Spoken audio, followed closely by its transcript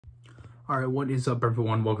All right, what is up,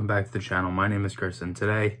 everyone? Welcome back to the channel. My name is Chris, and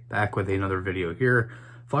today, back with another video here.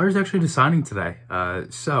 Flyers actually just signing today.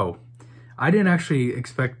 So I didn't actually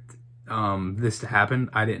expect this to happen.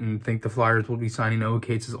 I didn't think the Flyers would be signing Noah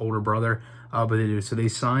Cates' older brother, but they do. So they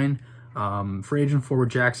sign free agent forward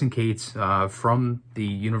Jackson Cates from the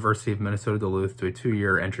University of Minnesota Duluth to a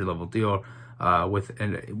 2-year entry-level deal,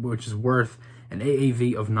 which is worth an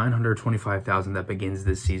AAV of $925,000 that begins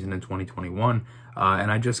this season in 2021.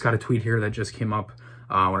 And I just got a tweet here that just came up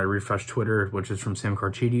when I refreshed Twitter, which is from Sam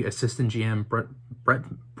Carchidi. Assistant GM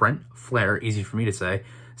Brent Flair, easy for me to say,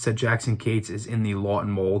 said Jackson Cates is in the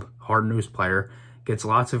Lawton mold, hard-nosed player, gets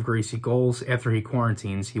lots of greasy goals. After he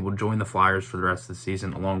quarantines, he will join the Flyers for the rest of the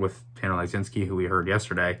season, along with Tanner Laczynski, who we heard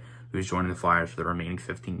yesterday, who's joining the Flyers for the remaining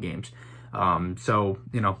 15 games. So,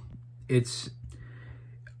 you know,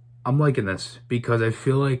 I'm liking this because I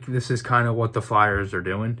feel like this is kind of what the Flyers are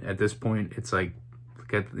doing at this point. It's like,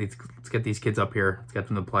 let's get these kids up here. Let's get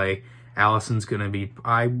them to play. Allison's going to be,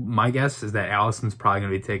 my guess is that Allison's probably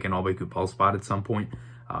going to be taking Albay Kupel's spot at some point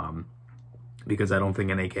because I don't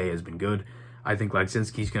think NAK has been good. I think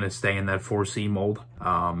Laczynski's going to stay in that 4C mold.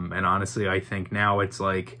 And honestly, I think now it's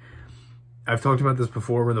like, I've talked about this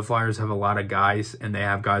before where the Flyers have a lot of guys and they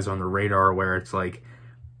have guys on the radar where it's like,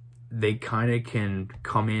 they kind of can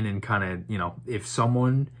come in and kind of, you know, if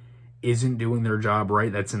someone isn't doing their job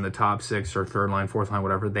right, that's in the top 6 or 3rd line, 4th line,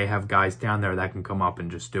 whatever, they have guys down there that can come up and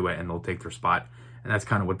just do it and they'll take their spot. And that's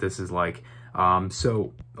kind of what this is like.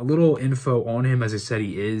 So a little info on him. As I said,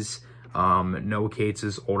 he is Noah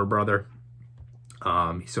Cates' older brother.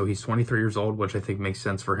 So he's 23 years old, which I think makes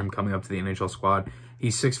sense for him coming up to the NHL squad.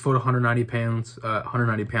 He's 6 foot, 190 pounds,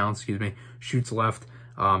 excuse me, shoots left.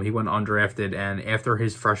 He went undrafted, and after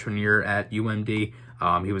his freshman year at UMD,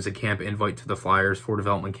 he was a camp invite to the Flyers for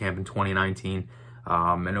development camp in 2019.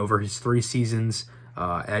 And over his 3 seasons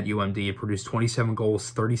at UMD, he produced 27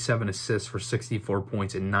 goals, 37 assists for 64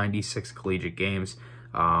 points in 96 collegiate games.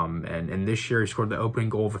 And this year, he scored the opening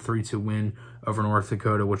goal of a 3-2 win over North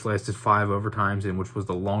Dakota, which lasted 5 overtimes and which was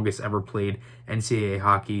the longest ever played NCAA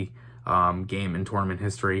hockey game in tournament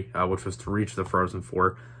history, which was to reach the Frozen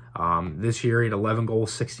Four. This year, he had 11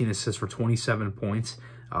 goals, 16 assists for 27 points,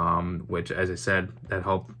 which, as I said, that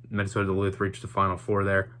helped Minnesota Duluth reach the Final Four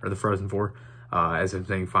there, or the Frozen Four, as I'm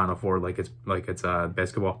saying Final Four like it's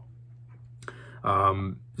basketball.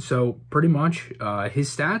 So pretty much,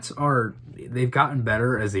 his stats they've gotten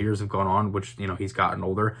better as the years have gone on, which, you know, he's gotten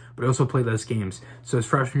older, but he also played less games. So his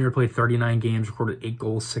freshman year, played 39 games, recorded 8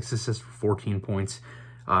 goals, 6 assists for 14 points.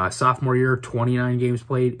 Sophomore year, 29 games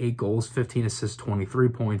played, 8 goals, 15 assists, 23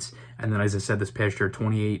 points. And then, as I said, this past year,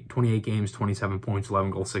 28 games, 27 points,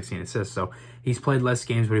 11 goals, 16 assists. So he's played less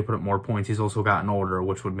games, but he put up more points. He's also gotten older,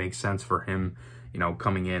 which would make sense for him, you know,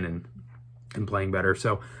 coming in and playing better.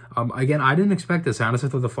 So, again, I didn't expect this. Honestly,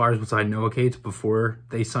 I thought the Flyers would sign Noah Cates before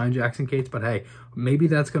they signed Jackson Cates. But, hey, maybe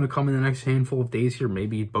that's going to come in the next handful of days here.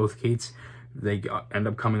 Maybe both Cates, they end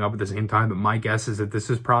up coming up at the same time. But my guess is that this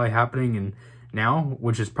is probably happening now,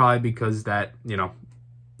 which is probably because that, you know,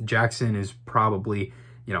 Jackson is probably,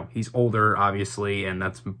 you know, he's older, obviously, and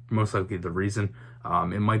that's most likely the reason.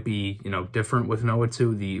 It might be, you know, different with Noah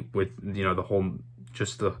too, with you know, the whole,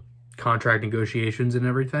 just the contract negotiations and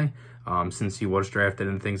everything, since he was drafted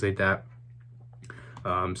and things like that.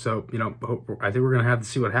 So, you know, I think we're gonna have to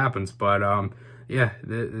see what happens, but yeah,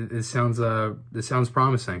 this sounds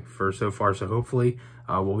promising for so far. So hopefully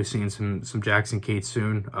we'll be seeing some Jackson Cates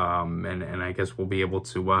soon, and I guess we'll be able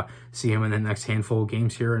to see him in the next handful of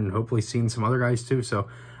games here, and hopefully seeing some other guys too. So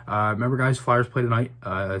remember, guys, Flyers play tonight,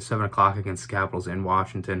 7 o'clock against the Capitals in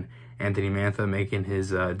Washington. Anthony Mantha making his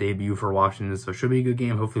debut for Washington, so it should be a good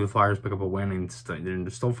game. Hopefully the Flyers pick up a win and they're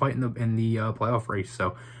still fighting in the playoff race.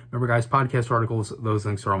 So remember, guys, podcast articles, those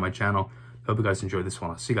links are on my channel. Hope you guys enjoyed this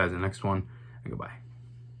one. I'll see you guys in the next one, and goodbye.